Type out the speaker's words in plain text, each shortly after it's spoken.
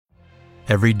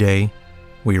Every day,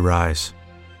 we rise,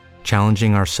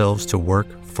 challenging ourselves to work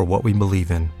for what we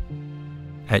believe in.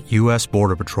 At U.S.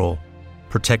 Border Patrol,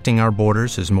 protecting our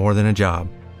borders is more than a job.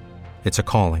 It's a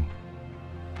calling.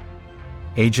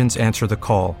 Agents answer the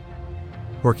call,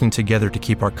 working together to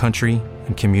keep our country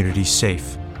and communities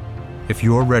safe. If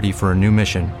you're ready for a new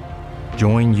mission,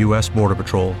 join U.S. Border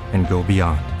Patrol and go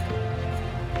beyond.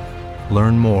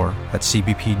 Learn more at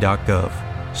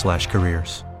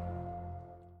cbp.gov/careers.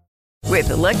 With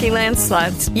the Lucky Land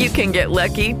Slots, you can get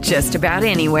lucky just about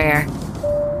anywhere.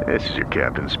 This is your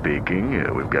captain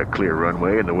speaking. We've got clear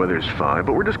runway and the weather's fine,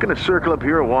 but we're just going to circle up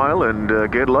here a while and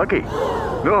get lucky.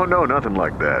 No, nothing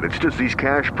like that. It's just these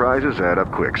cash prizes add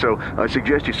up quick. So I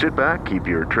suggest you sit back, keep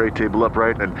your tray table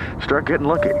upright, and start getting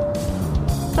lucky.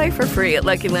 Play for free at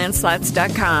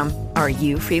LuckyLandSlots.com. Are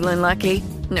you feeling lucky?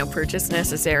 No purchase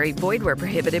necessary. Void where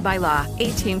prohibited by law.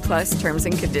 18+ terms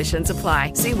and conditions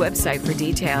apply. See website for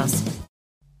details.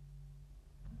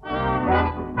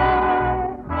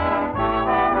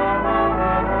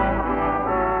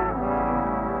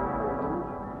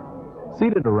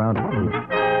 Seated around.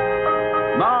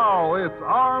 Now it's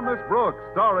Our Miss Brooks,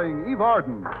 starring Eve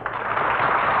Arden.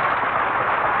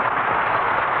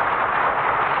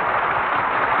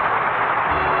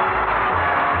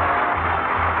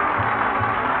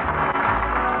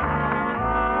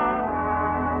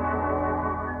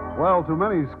 Well, to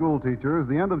many school teachers,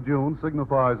 the end of June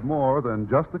signifies more than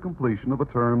just the completion of a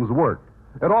term's work.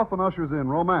 It often ushers in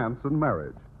romance and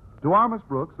marriage. To our Miss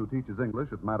Brooks, who teaches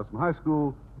English at Madison High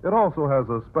School, it also has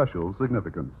a special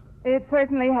significance. It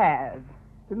certainly has.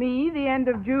 To me, the end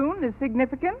of June is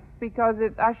significant because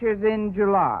it ushers in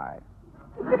July.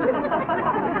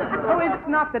 Oh, it's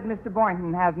not that Mr.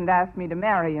 Boynton hasn't asked me to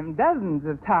marry him dozens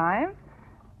of times.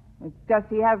 It's just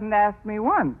he hasn't asked me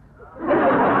once.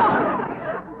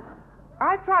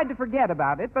 I tried to forget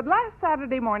about it, but last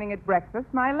Saturday morning at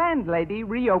breakfast, my landlady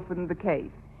reopened the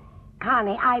case.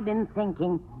 Connie, I've been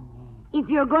thinking, if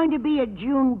you're going to be a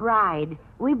June bride,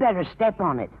 we better step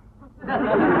on it. At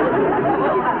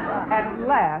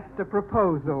last, a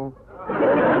proposal.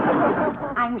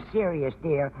 I'm serious,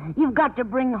 dear. You've got to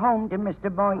bring home to Mr.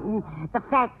 Boynton the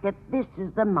fact that this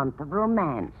is the month of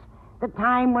romance, the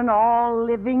time when all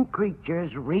living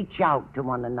creatures reach out to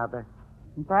one another.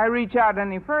 If I reach out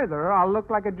any further, I'll look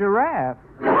like a giraffe.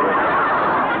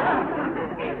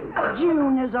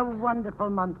 June is a wonderful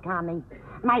month, Connie.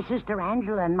 My sister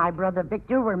Angela and my brother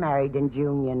Victor were married in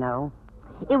June, you know.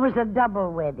 It was a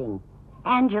double wedding.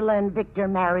 Angela and Victor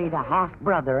married a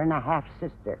half-brother and a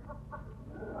half-sister.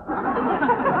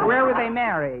 Where were they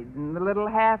married? In the little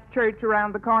half-church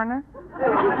around the corner?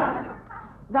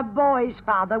 The boy's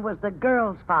father was the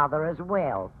girl's father as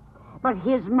well, but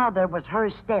his mother was her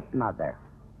stepmother.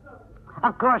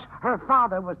 Of course, her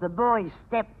father was the boy's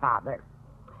stepfather,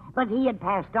 but he had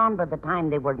passed on by the time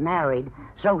they were married,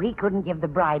 so he couldn't give the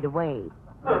bride away.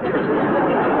 What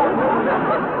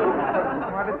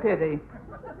a pity.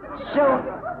 So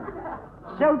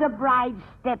the bride's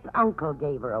step-uncle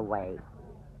gave her away.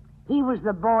 He was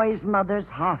the boy's mother's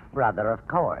half-brother, of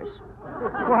course.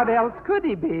 What else could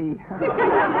he be?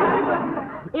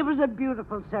 It was a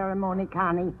beautiful ceremony,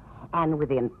 Connie, and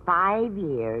within 5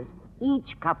 years,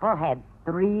 each couple had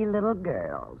 3 little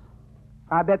girls.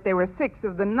 I bet there were 6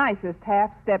 of the nicest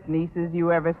half-step nieces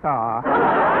you ever saw.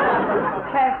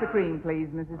 Pass the cream, please,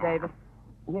 Mrs. Davis.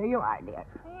 Here you are, dear.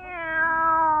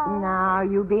 Now,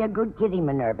 you be a good kitty,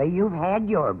 Minerva. You've had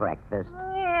your breakfast.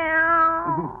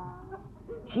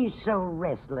 She's so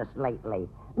restless lately.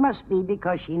 Must be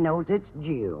because she knows it's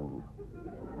June.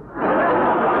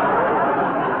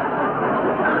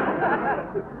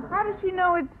 How does she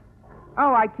know it's...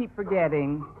 Oh, I keep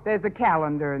forgetting. There's a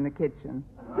calendar in the kitchen.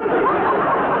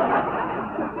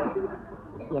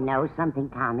 You know something,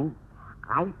 Connie?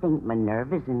 I think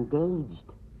Minerva's engaged.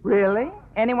 Really?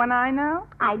 Anyone I know?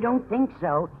 I don't think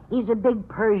so. He's a big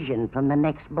Persian from the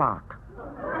next block.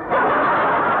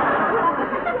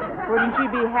 Wouldn't she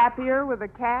be happier with a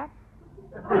cat?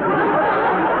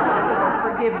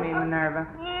 Forgive me, Minerva.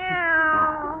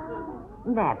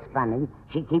 That's funny.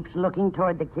 She keeps looking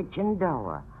toward the kitchen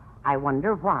door. I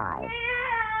wonder why.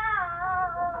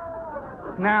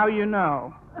 Now you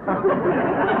know.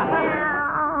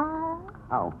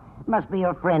 Oh, must be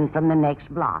your friend from the next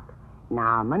block.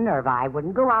 Now, Minerva, I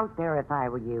wouldn't go out there if I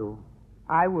were you.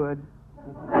 I would.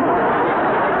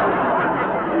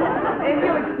 If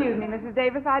you'll excuse me, Mrs.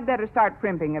 Davis, I'd better start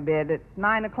primping a bit. It's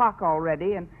 9 o'clock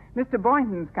already, and Mr.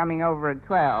 Boynton's coming over at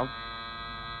 12.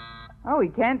 Oh, he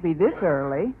can't be this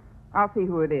early. I'll see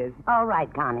who it is. All right,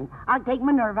 Connie. I'll take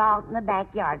Minerva out in the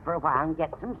backyard for a while and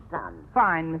get some sun.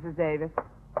 Fine, Mrs. Davis.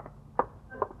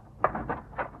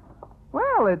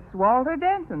 it's Walter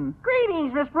Denton.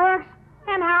 Greetings, Miss Brooks.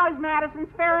 And how is Madison's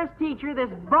fairest teacher this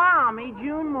balmy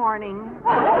June morning?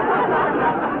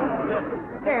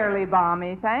 Fairly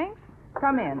balmy, thanks.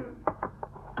 Come in.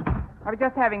 I was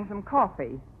just having some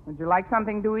coffee. Would you like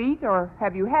something to eat, or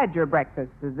have you had your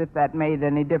breakfast, as if that made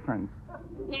any difference?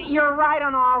 You're right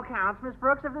on all counts, Miss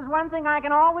Brooks. If there's one thing I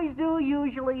can always do,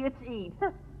 usually it's eat.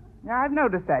 Yeah, I've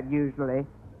noticed that usually.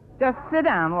 Just sit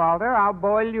down, Walter. I'll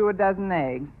boil you a dozen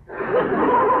eggs.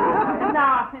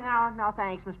 No,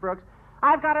 thanks, Miss Brooks.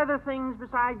 I've got other things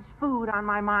besides food on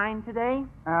my mind today.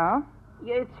 Oh?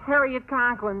 It's Harriet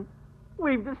Conklin.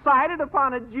 We've decided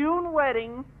upon a June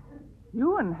wedding.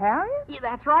 You and Harriet? Yeah,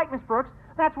 that's right, Miss Brooks.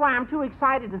 That's why I'm too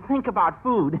excited to think about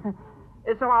food.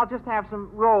 So I'll just have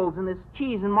some rolls and this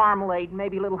cheese and marmalade and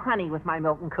maybe a little honey with my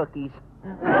milk and cookies.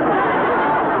 Well,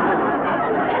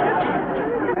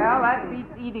 that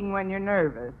beats eating when you're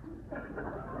nervous.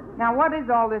 Now, what is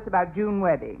all this about June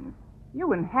weddings?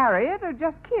 You and Harriet are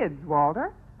just kids,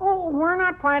 Walter. Oh, we're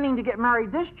not planning to get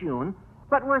married this June,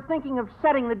 but we're thinking of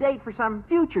setting the date for some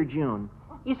future June.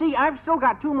 You see, I've still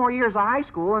got 2 more years of high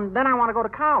school, and then I want to go to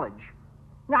college.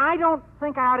 Now, I don't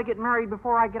think I ought to get married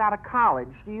before I get out of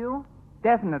college, do you?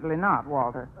 Definitely not,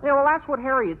 Walter. Yeah, well, that's what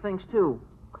Harriet thinks, too.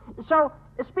 So,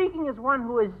 speaking as one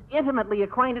who is intimately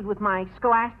acquainted with my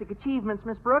scholastic achievements,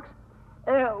 Miss Brooks,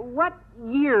 what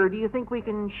year do you think we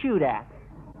can shoot at?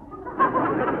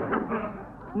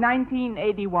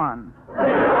 1981.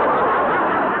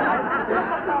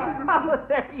 Oh,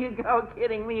 there you go,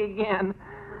 kidding me again.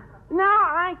 No,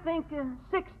 I think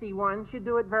 61 should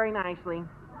do it very nicely.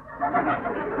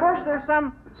 Of course, there's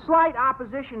some slight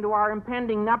opposition to our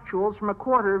impending nuptials from a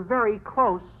quarter very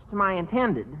close to my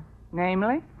intended.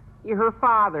 Namely? Her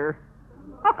father.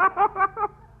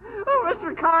 Oh,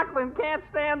 Mr. Conklin can't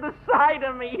stand the sight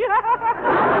of me.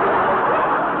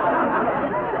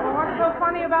 Well, what's so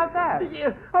funny about that?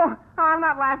 Oh, I'm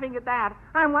not laughing at that.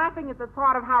 I'm laughing at the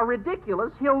thought of how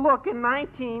ridiculous he'll look in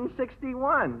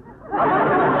 1961.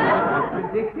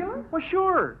 Ridiculous? Well,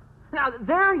 sure. Now,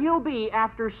 there he'll be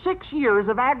after 6 years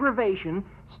of aggravation,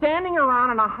 standing around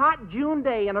on a hot June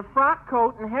day in a frock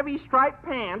coat and heavy striped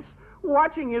pants,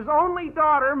 watching his only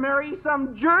daughter marry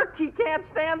some jerk he can't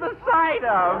stand the sight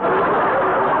of.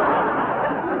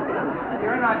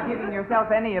 You're not giving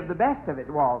yourself any of the best of it,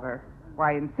 Walter.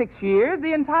 Why, in 6 years,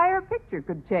 the entire picture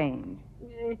could change.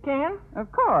 It can?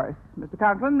 Of course. Mr.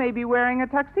 Conklin may be wearing a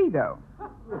tuxedo.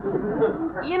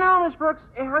 You know, Miss Brooks,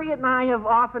 Harriet and I have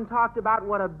often talked about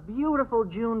what a beautiful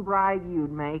June bride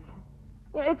you'd make.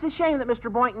 It's a shame that Mr.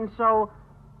 Boynton's so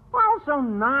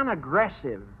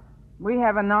non-aggressive. We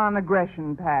have a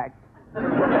non-aggression pact.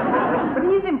 But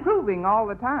he's improving all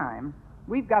the time.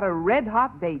 We've got a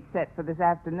red-hot date set for this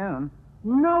afternoon.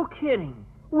 No kidding.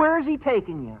 Where's he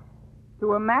taking you?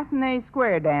 To a matinee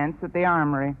square dance at the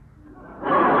Armory.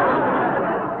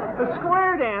 A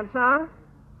square dance, huh?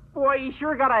 Boy, you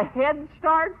sure got a head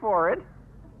start for it.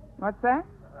 What's that?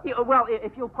 Well,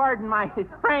 if you'll pardon my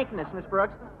frankness, Miss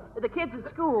Brooks, the kids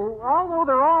at school, although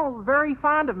they're all very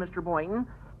fond of Mr. Boynton,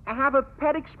 have a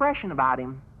pet expression about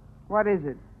him. What is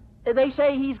it? They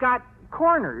say he's got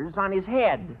corners on his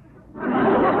head.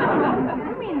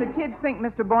 You mean the kids think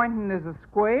Mr. Boynton is a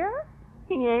square?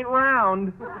 He ain't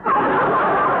round.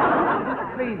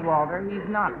 Please, Walter, he's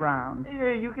not round.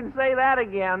 You can say that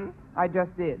again. I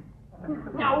just did.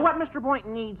 Now, what Mr.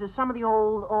 Boynton needs is some of the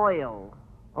old oil.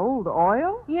 Old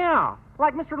oil? Yeah,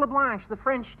 like Mr. LeBlanche, the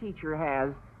French teacher,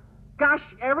 has. Gosh,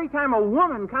 every time a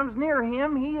woman comes near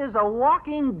him, he is a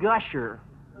walking gusher.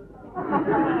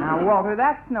 Now, Walter,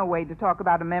 that's no way to talk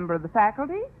about a member of the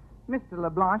faculty. Mr.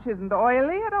 LeBlanche isn't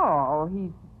oily at all.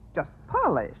 He's just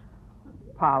polished.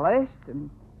 Polished and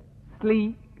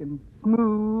sleek and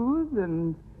smooth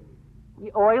and...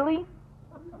 Oily?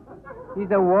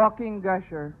 He's a walking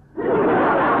gusher.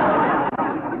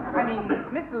 I mean,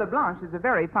 Mr. LeBlanche is a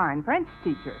very fine French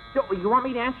teacher. So, you want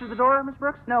me to answer the door, Miss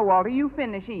Brooks? No, Walter, you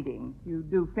finish eating. You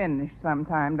do finish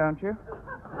sometime, don't you?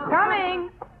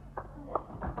 Coming!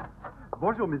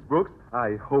 Bonjour, Miss Brooks.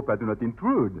 I hope I do not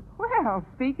intrude. Well,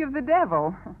 speak of the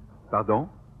devil. Pardon?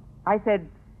 I said,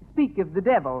 speak of the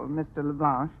devil, Mr.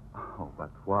 LeBlanche. Oh,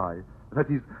 but why? That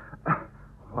is,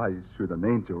 why should an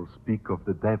angel speak of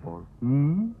the devil?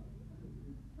 Hmm?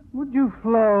 Would you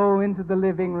flow into the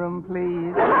living room,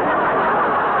 please?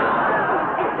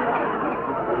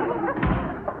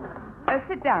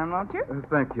 Sit down, won't you?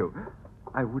 Thank you.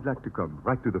 I would like to come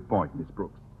right to the point, Miss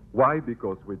Brooks. Why?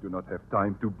 Because we do not have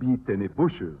time to beat any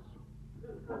bushes.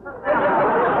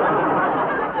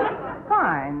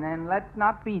 Fine, then let's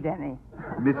not beat any.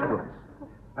 Miss Brooks,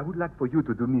 I would like for you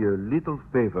to do me a little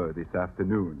favor this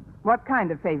afternoon. What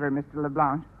kind of favor, Mr.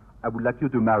 LeBlanc? I would like you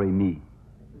to marry me.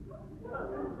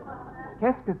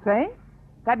 Qu'est-ce que c'est?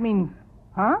 That means,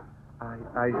 huh?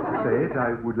 I said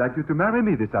I would like you to marry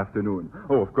me this afternoon.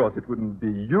 Oh, of course, it wouldn't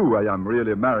be you I am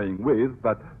really marrying with,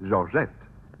 but Georgette.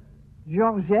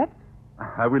 Georgette?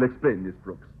 I will explain, Miss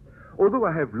Brooks. Although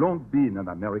I have long been an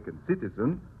American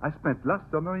citizen, I spent last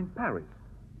summer in Paris.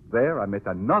 There I met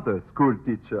another school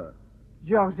teacher.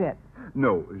 Georgette.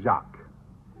 No, Jacques.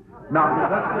 Now,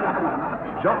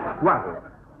 that's Jacques Poirot.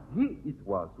 He it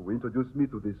was who introduced me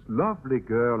to this lovely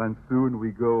girl, and soon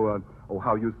we go,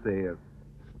 how you say,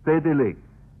 steadily.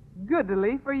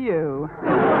 Goodly for you.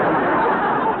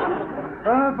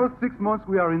 For 6 months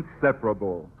we are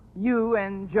inseparable. You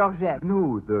and Georgette.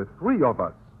 No, the three of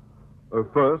us.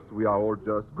 First, we are all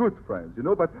just good friends,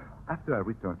 but after I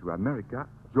return to America,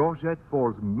 Georgette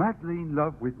falls madly in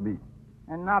love with me.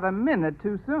 And not a minute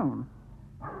too soon.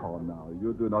 Oh, now,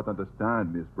 you do not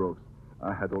understand, Miss Brooks.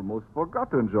 I had almost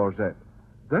forgotten Georgette.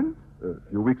 Then, a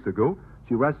few weeks ago,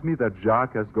 she writes me that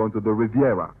Jacques has gone to the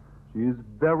Riviera. She is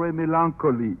very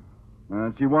melancholy,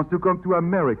 and she wants to come to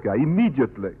America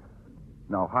immediately.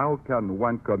 Now, how can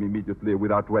one come immediately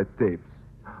without red tapes?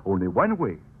 Only one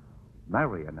way.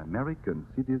 Marry an American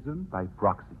citizen by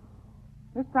proxy.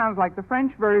 This sounds like the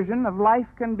French version of Life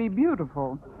Can Be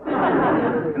Beautiful.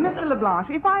 Mr. LeBlanc,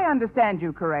 if I understand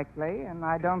you correctly, and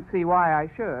I don't see why I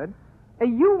should,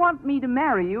 you want me to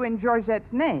marry you in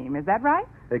Georgette's name, is that right?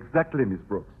 Exactly, Miss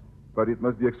Brooks. But it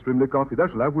must be extremely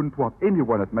confidential. I wouldn't want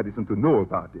anyone at Madison to know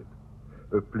about it.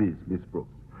 Please, Miss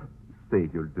Brooks, say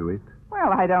you'll do it.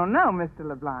 Well, I don't know, Mr.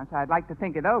 LeBlanc. I'd like to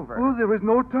think it over. Well, there is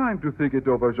no time to think it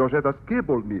over. Georgette has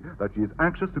cabled me that she is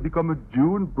anxious to become a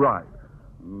June bride.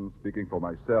 Speaking for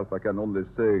myself, I can only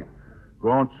say,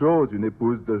 grande chose, une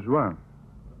épouse de juin.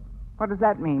 What does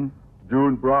that mean?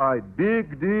 June bride,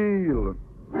 big deal.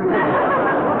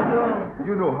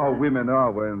 You know how women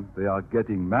are when they are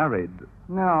getting married.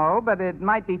 No, but it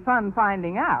might be fun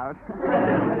finding out.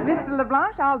 Mr.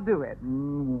 LeBlanc, I'll do it.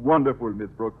 Wonderful, Miss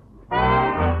Brooks.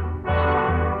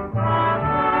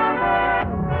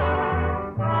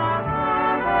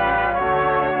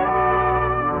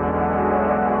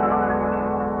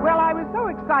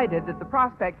 Excited at the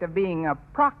prospect of being a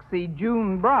proxy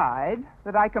June bride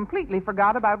that I completely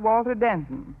forgot about Walter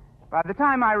Denton. By the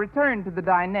time I returned to the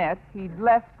dinette, he'd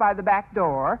left by the back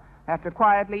door after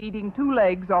quietly eating 2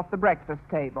 legs off the breakfast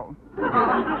table.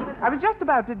 I was just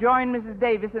about to join Mrs.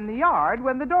 Davis in the yard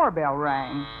when the doorbell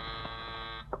rang.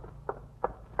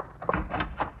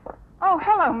 Oh,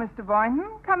 hello, Mr. Boynton.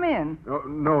 Come in.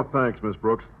 No, thanks, Miss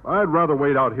Brooks. I'd rather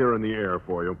wait out here in the air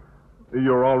for you.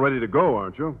 You're all ready to go,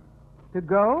 aren't you? To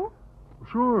go?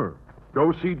 Sure.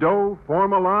 Go see Doe,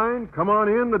 form a line, come on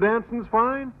in, the dancing's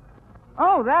fine.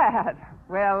 Oh, that.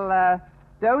 Well,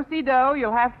 do-si-do,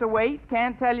 you'll have to wait.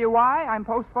 Can't tell you why. I'm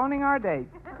postponing our date.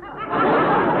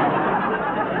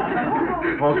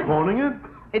 Postponing it?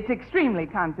 It's extremely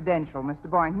confidential, Mr.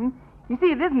 Boynton. You see,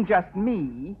 it isn't just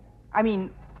me.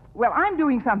 I'm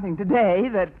doing something today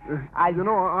that I've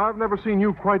never seen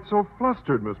you quite so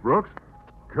flustered, Miss Brooks.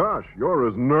 Gosh, you're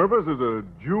as nervous as a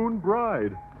June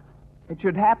bride. It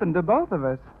should happen to both of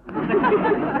us. Look,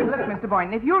 Mr.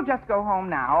 Boynton, if you'll just go home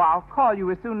now, I'll call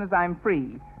you as soon as I'm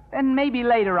free. Then maybe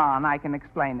later on I can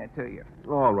explain it to you.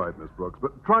 All right, Miss Brooks,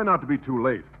 but try not to be too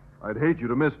late. I'd hate you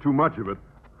to miss too much of it.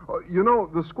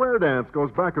 The square dance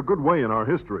goes back a good way in our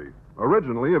history.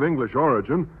 Originally of English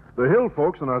origin, the hill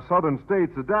folks in our southern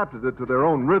states adapted it to their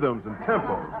own rhythms and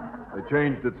tempos. They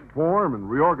changed its form and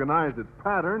reorganized its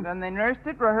pattern. Then they nursed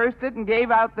it, rehearsed it, and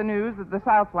gave out the news that the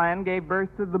Southland gave birth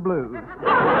to the blues.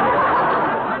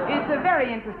 It's a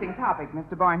very interesting topic,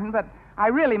 Mr. Boynton, but I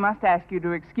really must ask you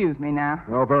to excuse me now.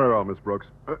 Oh, very well, Miss Brooks.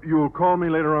 You'll call me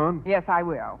later on? Yes, I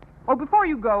will. Oh, before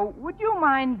you go, would you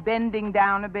mind bending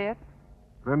down a bit?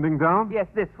 Bending down? Yes,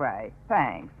 this way.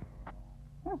 Thanks.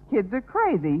 Those kids are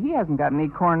crazy. He hasn't got any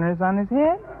corners on his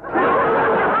head.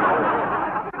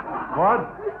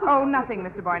 What? Oh, nothing,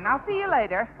 Mr. Boynton. I'll see you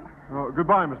later.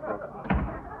 Goodbye, Miss Brooks.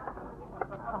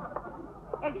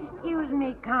 Excuse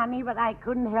me, Connie, but I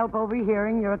couldn't help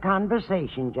overhearing your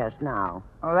conversation just now.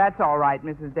 Oh, that's all right,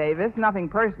 Mrs. Davis. Nothing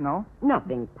personal.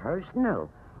 Nothing personal.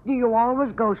 Do you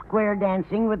always go square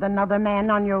dancing with another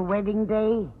man on your wedding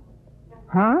day?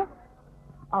 Huh?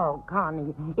 Oh,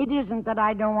 Connie, it isn't that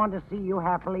I don't want to see you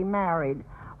happily married.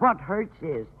 What hurts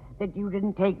is that you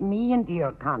didn't take me into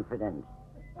your confidence.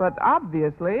 But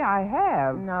obviously I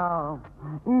have. No,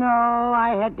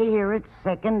 I had to hear it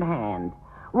secondhand.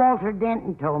 Walter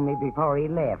Denton told me before he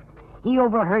left. He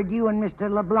overheard you and Mr.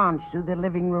 LeBlanc through the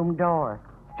living room door.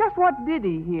 Just what did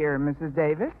he hear, Mrs.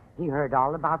 Davis? He heard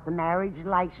all about the marriage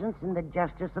license and the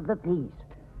justice of the peace.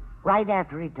 Right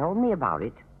after he told me about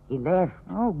it, he left.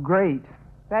 Oh, great.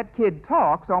 That kid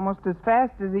talks almost as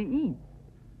fast as he eats.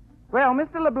 Well,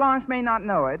 Mr. LeBlanche may not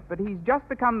know it, but he's just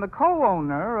become the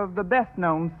co-owner of the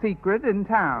best-known secret in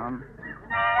town.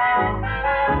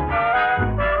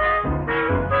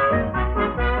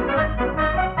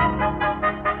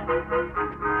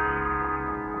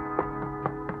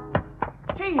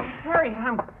 Gee, Harry,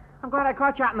 I'm glad I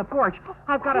caught you out on the porch.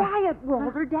 I've got Quiet,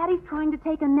 Walter. Daddy's trying to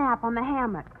take a nap on the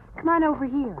hammock. Come on over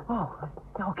here. Oh,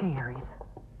 okay, Harriet.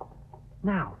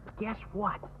 Now, guess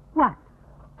what? What?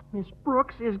 Miss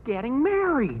Brooks is getting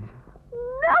married.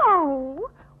 No!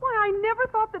 Why, I never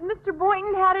thought that Mr.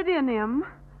 Boynton had it in him.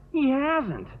 He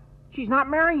hasn't. She's not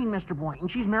marrying Mr. Boynton.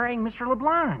 She's marrying Mr.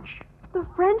 LeBlanche. The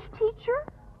French teacher?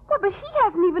 Well, but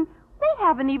they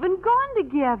haven't even gone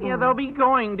together. Yeah, they'll be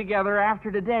going together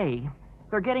after today.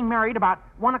 They're getting married about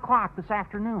 1 o'clock this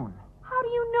afternoon. How do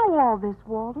you know all this,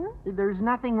 Walter? There's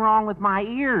nothing wrong with my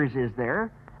ears, is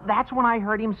there? That's when I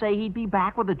heard him say he'd be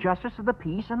back with the justice of the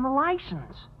peace and the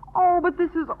license. Oh, but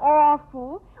this is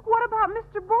awful. What about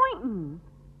Mr. Boynton?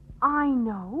 I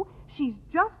know. She's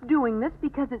just doing this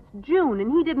because it's June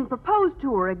and he didn't propose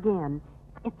to her again.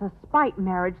 It's a spite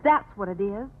marriage, that's what it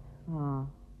is.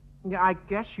 Yeah, I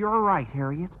guess you're right,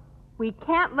 Harriet. We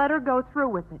can't let her go through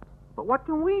with it. But what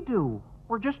can we do?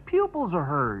 We're just pupils of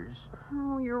hers.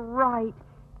 Oh, you're right.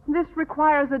 This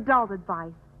requires adult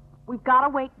advice. We've got to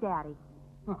wake Daddy.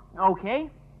 Okay.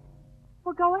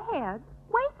 Well, go ahead.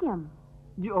 Wake him.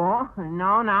 Oh,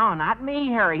 no, not me,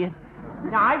 Harriet.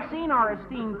 Now, I've seen our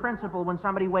esteemed principal when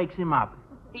somebody wakes him up.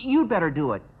 You'd better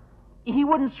do it. He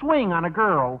wouldn't swing on a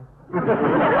girl. Oh,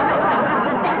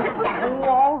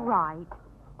 all right.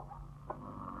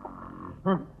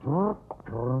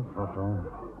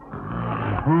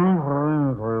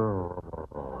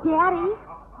 Daddy?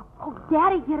 Oh,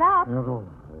 Daddy, get up.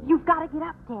 You've got to get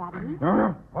up, Daddy.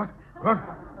 What?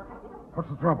 What's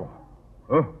the trouble?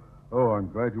 Oh, I'm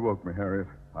glad you woke me, Harriet.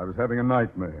 I was having a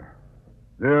nightmare.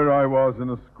 There I was in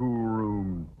a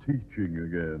schoolroom teaching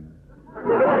again.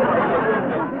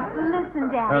 Listen,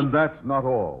 Daddy. And that's not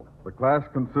all. The class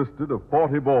consisted of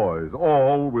 40 boys,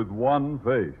 all with one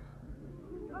face.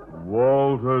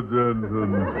 Walter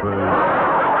Denton's face.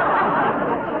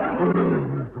 It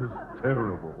was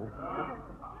terrible.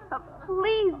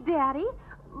 Please, Daddy.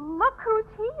 Look who's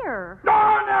here.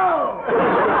 Oh, no!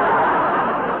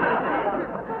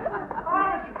 Oh,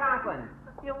 Mr. Conklin.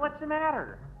 What's the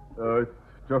matter? It's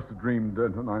just a dream,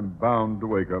 Denton. I'm bound to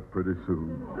wake up pretty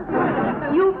soon.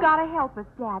 You've got to help us,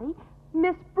 Daddy.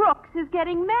 Miss Brooks is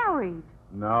getting married.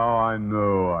 Now I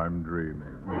know I'm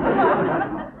dreaming.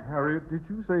 Harriet, did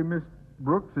you say Miss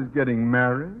Brooks is getting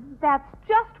married? That's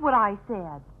just what I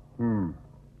said.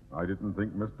 I didn't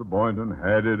think Mr. Boynton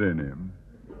had it in him.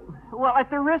 Well, at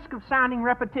the risk of sounding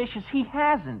repetitious, he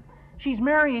hasn't. She's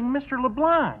marrying Mr.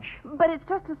 LeBlanche. But it's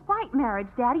just a spite marriage,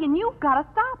 Daddy, and you've got to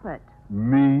stop it.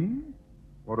 Me?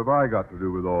 What have I got to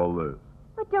do with all this?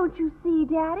 But don't you see,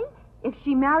 Daddy? If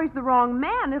she marries the wrong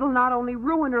man, it'll not only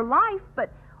ruin her life,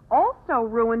 but also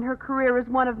ruin her career as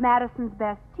one of Madison's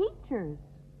best teachers.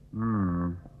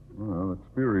 Well,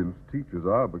 experienced teachers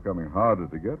are becoming harder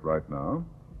to get right now.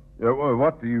 Well,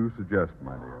 what do you suggest,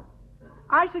 my dear?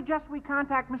 I suggest we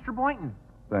contact Mr. Boynton.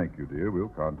 Thank you, dear. We'll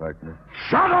contact Miss...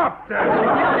 Shut up, Daddy!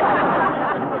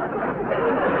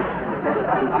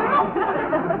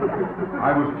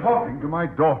 I was talking to my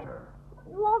daughter.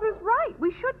 Walter's right.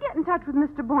 We should get in touch with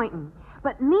Mr. Boynton.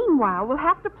 But meanwhile, we'll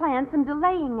have to plan some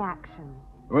delaying action.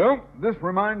 Well, this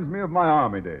reminds me of my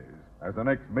army days. As an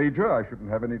ex-major, I shouldn't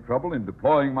have any trouble in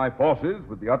deploying my forces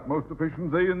with the utmost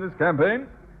efficiency in this campaign.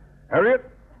 Harriet,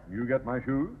 you get my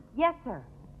shoes? Yes, sir.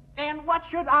 And what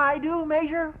should I do,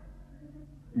 Major?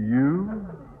 You?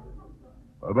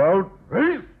 About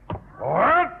face?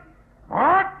 What?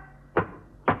 What?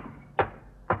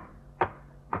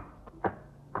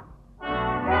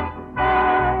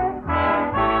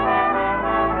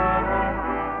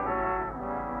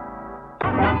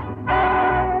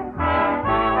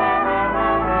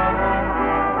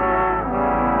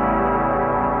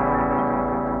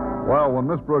 Well, when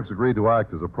Miss Brooks agreed to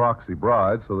act as a proxy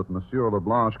bride so that Monsieur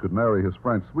LeBlanche could marry his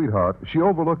French sweetheart, she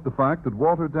overlooked the fact that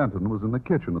Walter Denton was in the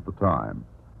kitchen at the time.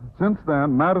 Since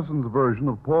then, Madison's version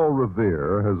of Paul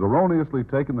Revere has erroneously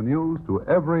taken the news to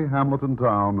every Hamilton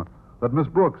town that Miss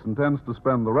Brooks intends to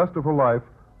spend the rest of her life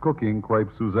cooking crepe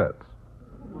Suzettes.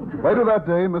 Later that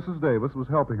day, Mrs. Davis was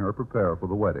helping her prepare for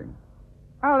the wedding.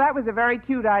 Oh, that was a very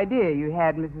cute idea you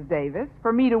had, Mrs. Davis,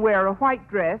 for me to wear a white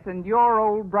dress and your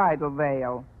old bridal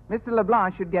veil. Mr.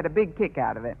 LeBlanc should get a big kick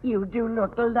out of it. You do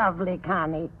look lovely,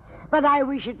 Connie. But I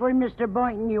wish it were Mr.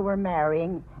 Boynton you were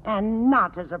marrying, and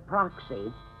not as a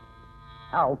proxy.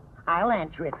 Oh, I'll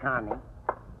answer it, Connie.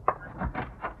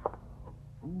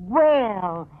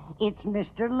 Well, it's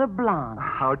Mr. LeBlanc.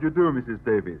 How do you do, Mrs.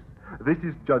 Davis? This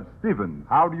is Judge Stevens.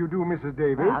 How do you do, Mrs.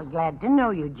 Davis? Well, glad to know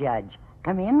you, Judge.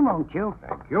 Come in, won't you?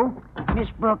 Thank you. Miss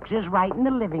Brooks is right in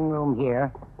the living room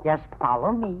here. Just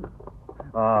follow me.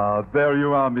 Ah, there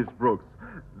you are, Miss Brooks.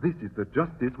 This is the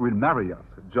justice who will marry us,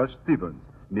 Judge Stevens.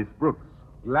 Miss Brooks.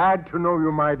 Glad to know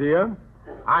you, my dear.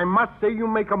 I must say you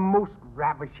make a most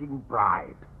ravishing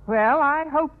bride. Well, I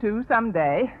hope to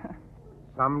someday.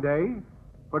 Someday?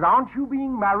 But aren't you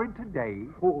being married today?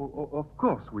 Oh, of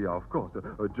course we are, of course.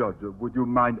 Judge, would you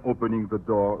mind opening the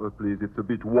door, please? It's a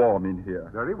bit warm in here.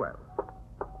 Very well.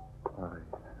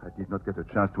 I did not get a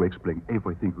chance to explain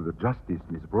everything to the justice,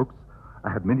 Miss Brooks. I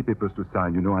had many papers to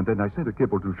sign, and then I sent a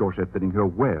cable to Georgette telling her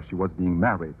where she was being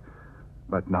married.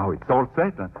 But now it's all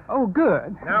set. Oh,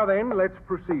 good. Now then, let's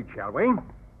proceed, shall we?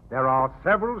 There are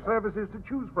several services to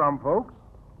choose from, folks.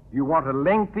 Do you want a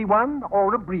lengthy one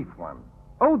or a brief one?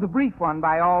 Oh, the brief one,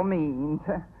 by all means.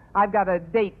 I've got a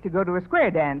date to go to a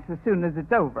square dance as soon as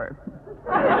it's over.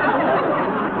 Square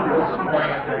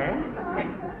dance?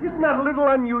 Isn't that a little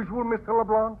unusual, Mr.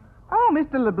 LeBlanc? Oh,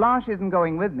 Mr. LeBlanc isn't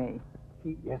going with me.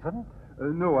 He isn't?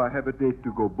 No, I have a date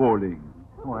to go bowling.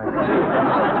 Why?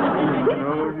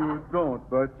 No, you don't,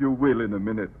 but you will in a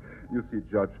minute. You see,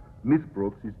 Judge, Miss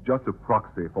Brooks is just a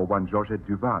proxy for one Georgette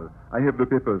Duval. I have the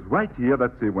papers right here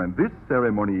that say when this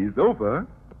ceremony is over,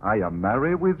 I am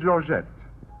married with Georgette.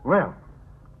 Well,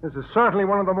 this is certainly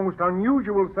one of the most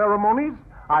unusual ceremonies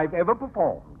I've ever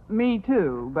performed. Me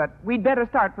too, but we'd better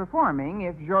start performing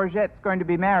if Georgette's going to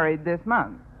be married this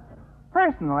month.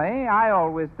 Personally, I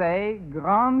always say,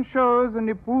 grande chose une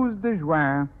épouse de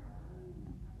juin.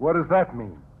 What does that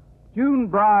mean? June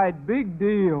bride, big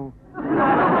deal.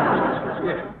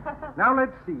 Yes. Now,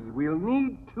 let's see. We'll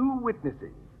need 2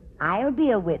 witnesses. I'll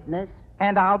be a witness.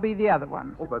 And I'll be the other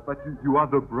one. Oh, but you are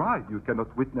the bride. You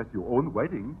cannot witness your own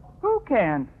wedding. Who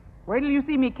can't? Wait till you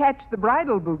see me catch the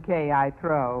bridal bouquet I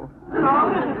throw.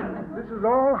 This is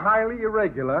all highly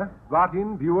irregular, but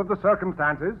in view of the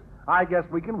circumstances, I guess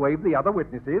we can waive the other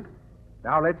witnesses.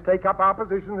 Now, let's take up our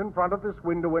positions in front of this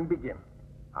window and begin.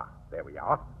 There we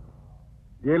are.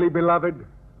 Dearly beloved,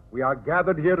 we are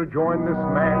gathered here to join this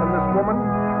man and this woman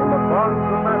in the bonds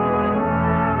of matrimony.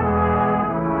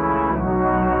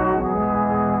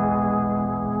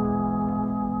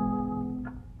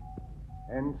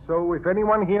 And so, if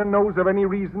anyone here knows of any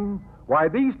reason why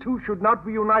these two should not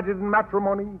be united in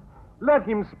matrimony, let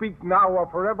him speak now or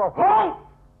forever. Halt!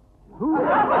 Who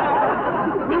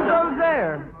goes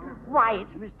there? Why,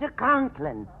 it's Mr.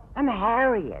 Conklin and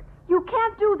Harriet. You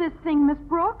can't do this thing, Miss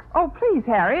Brooks. Oh, please,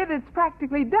 Harriet, it's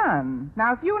practically done.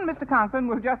 Now, if you and Mr. Conklin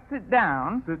will just sit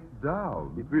down. Sit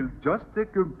down. It will just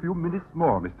take a few minutes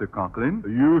more, Mr. Conklin.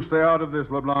 You stay out of this,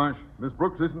 LeBlanc. Miss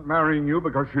Brooks isn't marrying you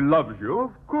because she loves you.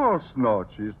 Of course not.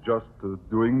 She's just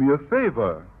doing me a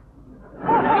favor.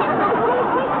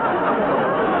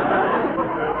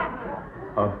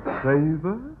 A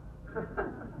favor?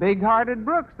 Big-hearted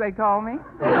Brooks, they call me.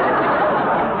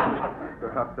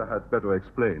 Perhaps I had better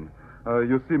explain.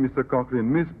 You see, Mr.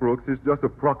 Conklin, Miss Brooks is just a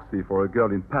proxy for a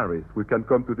girl in Paris. We can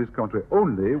come to this country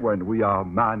only when we are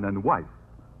man and wife.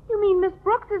 You mean Miss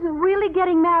Brooks isn't really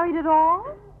getting married at all?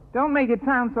 Don't make it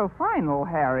sound so final,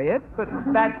 Harriet, but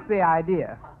that's the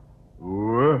idea.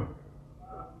 Well.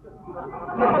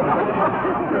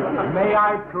 May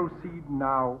I proceed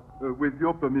now? With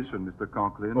your permission, Mr.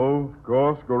 Conklin. Oh, of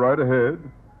course. Go right ahead.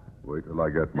 Wait till I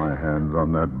get my hands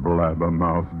on that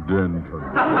blabbermouth Denton.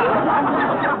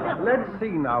 Let's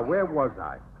see now. Where was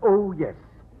I? Oh, yes.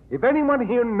 If anyone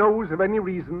here knows of any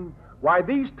reason why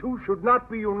these two should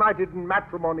not be united in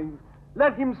matrimony,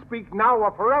 let him speak now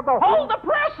or forever. Hold the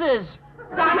presses!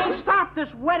 I mean, stop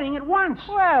this wedding at once.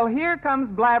 Well, here comes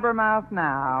Blabbermouth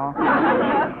now.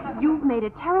 You've made a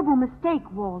terrible mistake,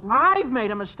 Walter. I've made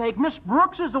a mistake. Miss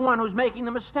Brooks is the one who's making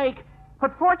the mistake.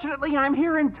 But fortunately, I'm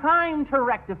here in time to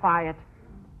rectify it.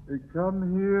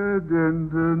 Come here,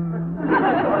 Denton.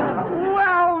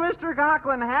 Well, Mr.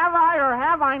 Conklin, have I or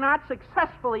have I not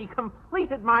successfully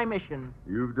completed my mission?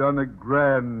 You've done a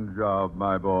grand job,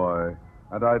 my boy.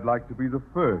 And I'd like to be the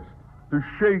first to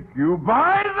shake you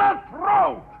by the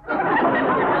throat.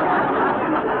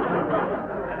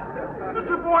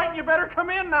 Mr. Boynton, you better come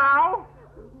in now.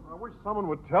 I wish someone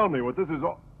would tell me what this is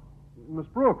all... Miss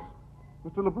Brooks,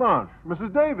 Mr. LeBlanc,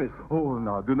 Mrs. Davis. Oh,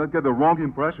 now, do not get the wrong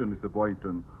impression, Mr.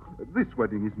 Boynton. This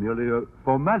wedding is merely a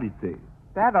formality.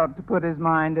 That ought to put his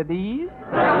mind at ease.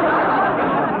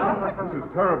 This is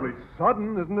terribly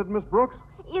sudden, isn't it, Miss Brooks?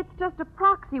 It's just a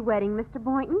proxy wedding, Mr.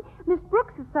 Boynton. Miss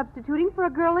Brooks is substituting for a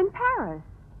girl in Paris.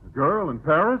 A girl in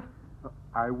Paris?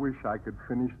 I wish I could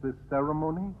finish this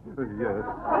ceremony. Yes.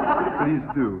 Please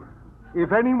do.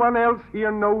 If anyone else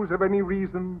here knows of any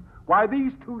reason why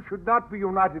these two should not be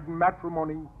united in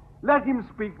matrimony, let him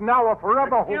speak now or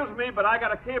forever. Excuse me, but I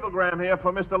got a cablegram here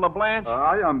for Mr. LeBlanc.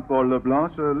 I am Paul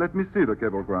Leblanc. Let me see the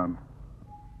cablegram.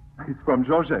 It's from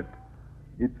Georgette.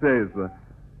 It says,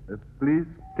 please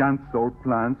cancel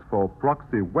plans for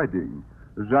Proxy wedding.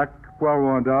 Jacques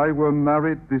Poirot and I were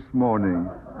married this morning.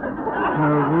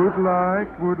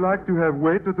 Would like to have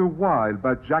waited a while,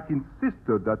 but Jacques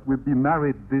insisted that we be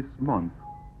married this month.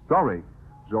 Sorry,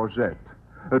 Georgette.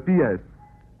 P.S.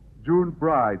 June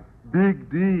bride. Big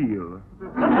deal.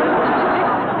 Well,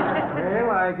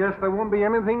 I guess there won't be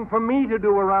anything for me to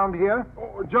do around here.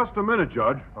 Oh, just a minute,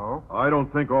 Judge. Oh? I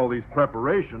don't think all these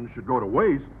preparations should go to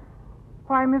waste.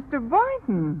 Why, Mr.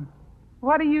 Boynton,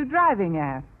 what are you driving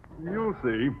at? You'll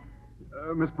see.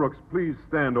 Miss Brooks, please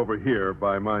stand over here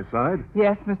by my side.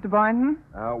 Yes, Mr. Boynton?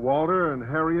 Walter and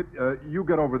Harriet, you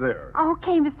get over there.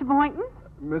 Okay, Mr. Boynton.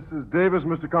 Mrs. Davis,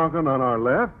 Mr. Conklin on our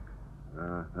left.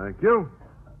 Thank you.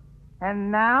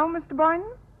 And now, Mr.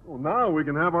 Boynton? Well, now we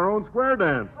can have our own square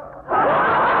dance.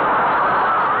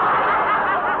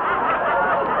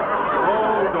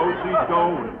 Oh,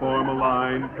 do-si-do and form a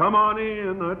line. Come on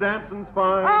in, the dancing's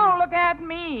fine. Oh, look at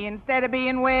me. Instead of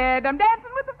being wed, I'm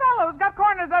dancing with the fellow who's got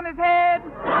corners on his head.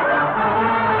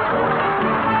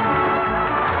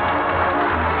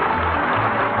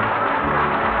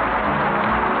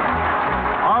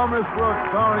 Our Miss Brooks,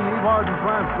 starring Evard and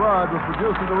Transcribed, was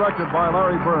produced and directed by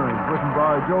Larry Burns, written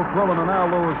by Joe Quillen and Al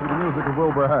Lewis with the music of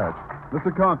Wilbur Hatch.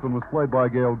 Mr. Conklin was played by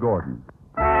Gail Gordon.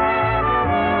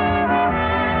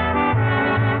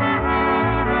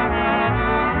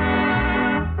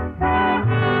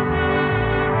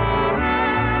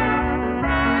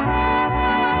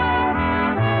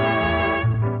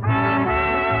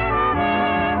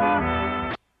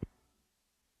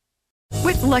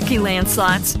 With Lucky Land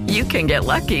Slots, you can get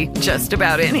lucky just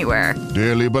about anywhere.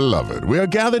 Dearly beloved, we are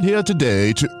gathered here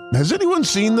today to... Has anyone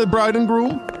seen the bride and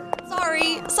groom?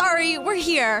 Sorry, we're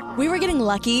here. We were getting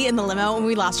lucky in the limo and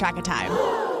we lost track of time.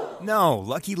 No,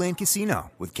 Lucky Land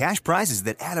Casino, with cash prizes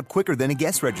that add up quicker than a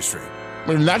guest registry.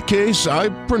 In that case, I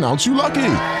pronounce you lucky.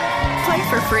 Play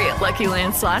for free at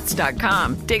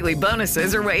LuckyLandSlots.com. Daily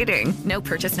bonuses are waiting. No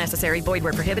purchase necessary. Void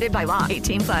where prohibited by law.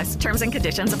 18+. Terms and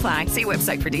conditions apply. See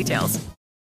website for details.